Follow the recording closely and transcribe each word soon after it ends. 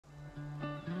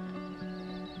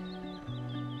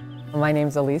My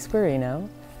name's Elyse Guarino,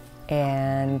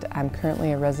 and I'm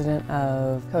currently a resident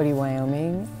of Cody,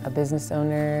 Wyoming, a business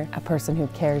owner, a person who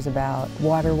cares about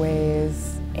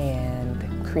waterways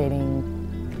and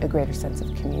creating a greater sense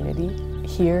of community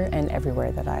here and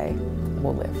everywhere that I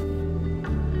will live.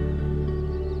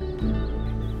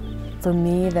 For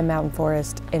me, the mountain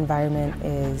forest environment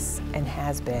is and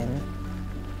has been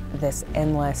this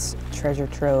endless treasure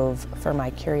trove for my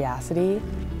curiosity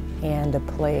and a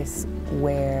place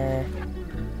where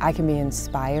I can be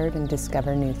inspired and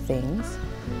discover new things.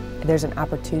 There's an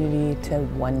opportunity to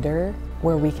wonder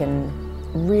where we can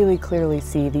really clearly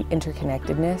see the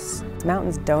interconnectedness.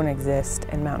 Mountains don't exist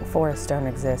and mountain forests don't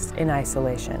exist in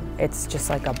isolation. It's just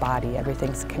like a body,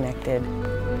 everything's connected.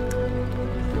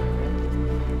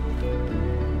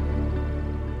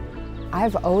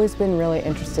 I've always been really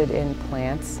interested in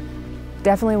plants.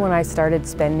 Definitely when I started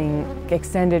spending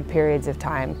extended periods of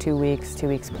time, 2 weeks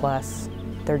plus,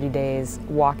 30 days,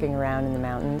 walking around in the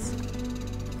mountains,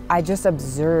 I just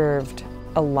observed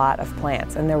a lot of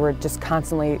plants, and there were just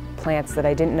constantly plants that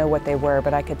I didn't know what they were,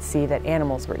 but I could see that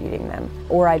animals were eating them.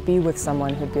 Or I'd be with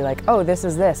someone who'd be like, oh, this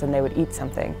is this, and they would eat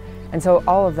something. And so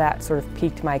all of that sort of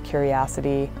piqued my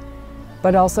curiosity,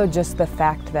 but also just the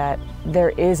fact that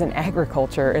there is an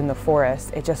agriculture in the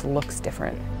forest. It just looks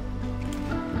different.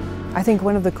 I think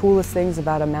one of the coolest things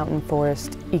about a mountain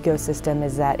forest ecosystem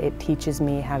is that it teaches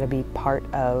me how to be part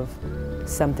of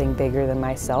something bigger than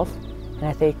myself. And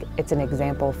I think it's an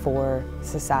example for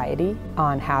society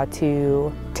on how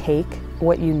to take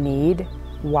what you need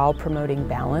while promoting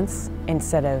balance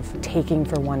instead of taking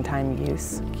for one-time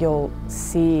use. You'll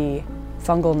see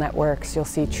fungal networks, you'll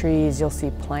see trees, you'll see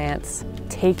plants,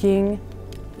 taking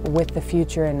with the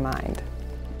future in mind.